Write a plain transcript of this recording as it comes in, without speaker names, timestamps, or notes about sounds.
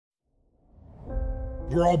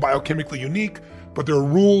We're all biochemically unique, but there are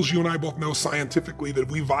rules you and I both know scientifically that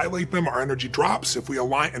if we violate them, our energy drops. If we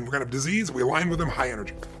align, and we're gonna have disease, if we align with them, high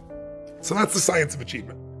energy. So that's the science of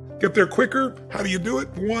achievement. Get there quicker. How do you do it?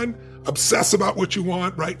 One, obsess about what you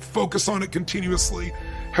want, right? Focus on it continuously.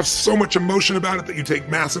 Have so much emotion about it that you take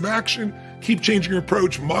massive action. Keep changing your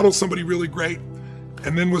approach. Model somebody really great.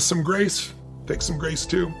 And then with some grace, take some grace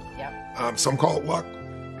too. Yep. Some call it luck.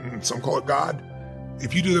 Some call it God.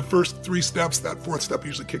 If you do the first 3 steps, that 4th step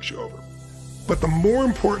usually kicks you over. But the more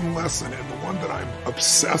important lesson, and the one that I'm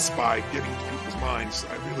obsessed by getting to people's minds,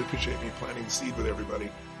 I really appreciate me planting the seed with everybody.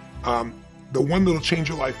 The one that'll change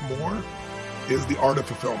your life more is the art of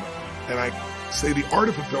fulfillment. And I say the art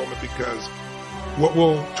of fulfillment because what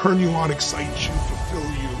will turn you on, excite you,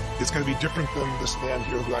 fulfill you is going to be different than this man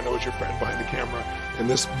here who I know is your friend behind the camera and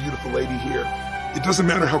this beautiful lady here. It doesn't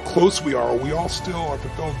matter how close we are, we all still are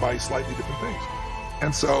fulfilled by slightly different things.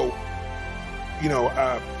 And so, you know,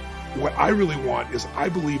 what I really want is I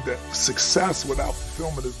believe that success without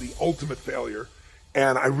fulfillment is the ultimate failure.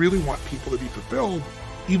 And I really want people to be fulfilled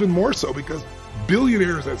even more so because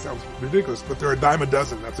billionaires, that sounds ridiculous, but they're a dime a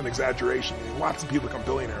dozen. That's an exaggeration. I mean, lots of people become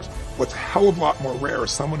billionaires. What's a hell of a lot more rare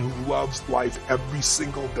is someone who loves life every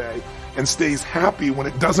single day and stays happy when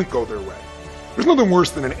it doesn't go their way. There's nothing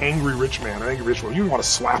worse than an angry rich man, an angry rich woman. You want to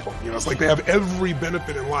slap them. You know, it's like they have every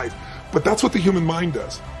benefit in life. But that's what the human mind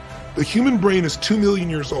does. The human brain is 2 million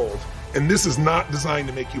years old, and this is not designed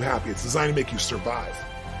to make you happy. It's designed to make you survive.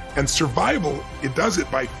 And survival, it does it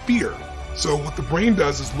by fear. So what the brain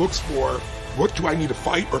does is looks for, what do I need to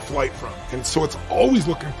fight or flight from? And so it's always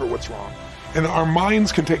looking for what's wrong. And our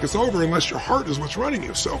minds can take us over unless your heart is what's running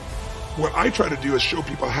you. So what I try to do is show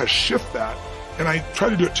people how to shift that. And I try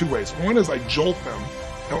to do it 2 ways. One is I jolt them.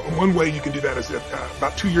 And one way you can do that is that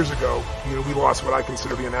about 2 years ago, you know, we lost what I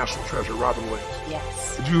consider to be a national treasure, Robin Williams. Yes.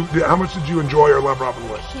 How much did you enjoy or love Robin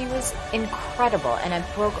Williams? He was incredible, and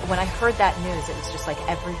when I heard that news, it was just like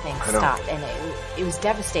everything stopped, and it was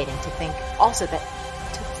devastating to think also that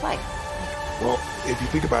it took his life. Well, if you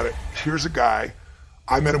think about it, here's a guy.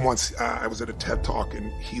 I met him once. I was at a TED Talk,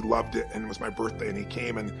 and he loved it, and it was my birthday, and he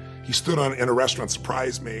came, and he stood in a restaurant,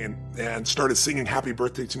 surprised me, and started singing happy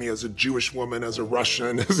birthday to me as a Jewish woman, as a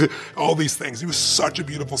Russian, all these things. He was such a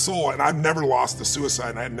beautiful soul, and I've never lost to suicide,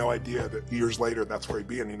 and I had no idea that years later that's where he'd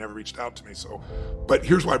be, and he never reached out to me. So, but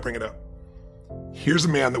here's why I bring it up. Here's a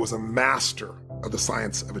man that was a master of the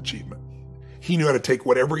science of achievement. He knew how to take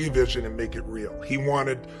whatever he envisioned and make it real. He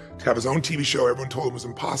wanted to have his own TV show. Everyone told him it was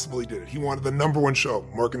impossible. He did it. He wanted the #1 show,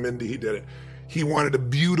 Mork and Mindy. He did it. He wanted a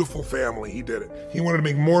beautiful family. He did it. He wanted to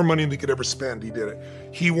make more money than he could ever spend. He did it.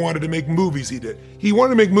 He wanted to make movies. He did. He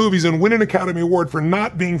wanted to make movies and win an Academy Award for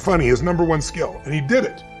not being funny, his #1 skill. And he did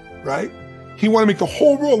it, right? He wanted to make the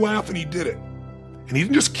whole world laugh, and he did it. And he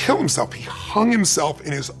didn't just kill himself. He hung himself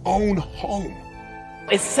in his own home.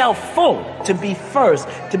 It's self-full to be first,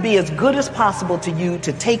 to be as good as possible to you,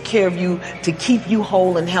 to take care of you, to keep you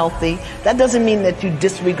whole and healthy. That doesn't mean that you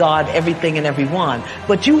disregard everything and everyone,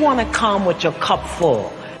 but you want to come with your cup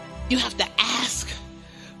full. You have to ask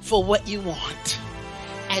for what you want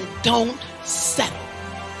and don't settle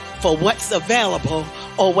for what's available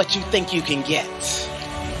or what you think you can get.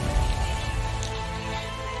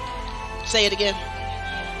 Say it again.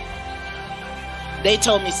 They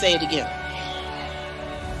told me say it again.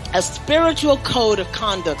 A spiritual code of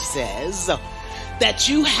conduct says that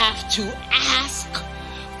you have to ask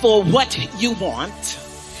for what you want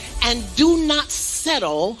and do not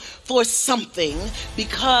settle for something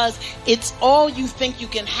because it's all you think you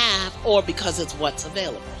can have or because it's what's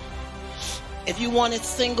available. If you want it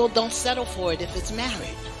single, don't settle for it if it's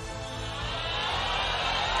married.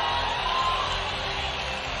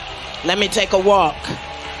 Let me take a walk.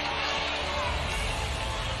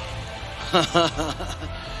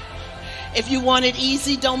 If you want it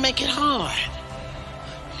easy, don't make it hard.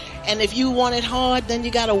 And if you want it hard, then you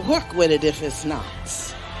got to work with it if it's not.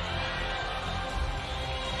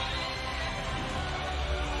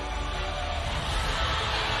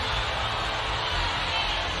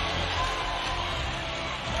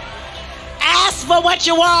 Ask for what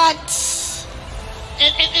you want.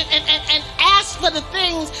 And ask for the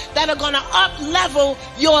things that are going to up-level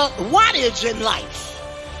your wattage in life.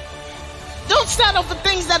 Don't settle for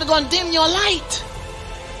things that are going to dim your light.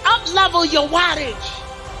 Up-level your wattage.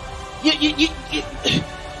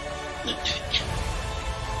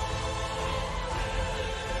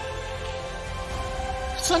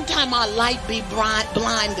 Sometimes our light be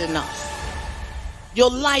blinding us. Your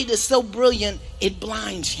light is so brilliant, it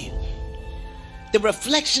blinds you. The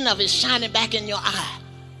reflection of it shining back in your eye.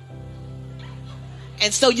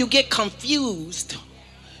 And so you get confused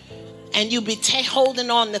And you be holding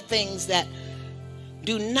on to things that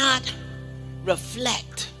do not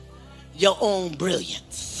reflect your own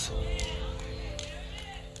brilliance.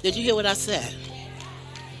 Did you hear what I said?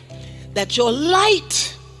 That your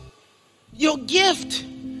light, your gift,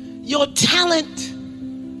 your talent,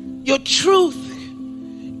 your truth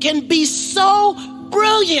can be so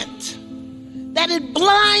brilliant that it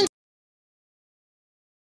blinds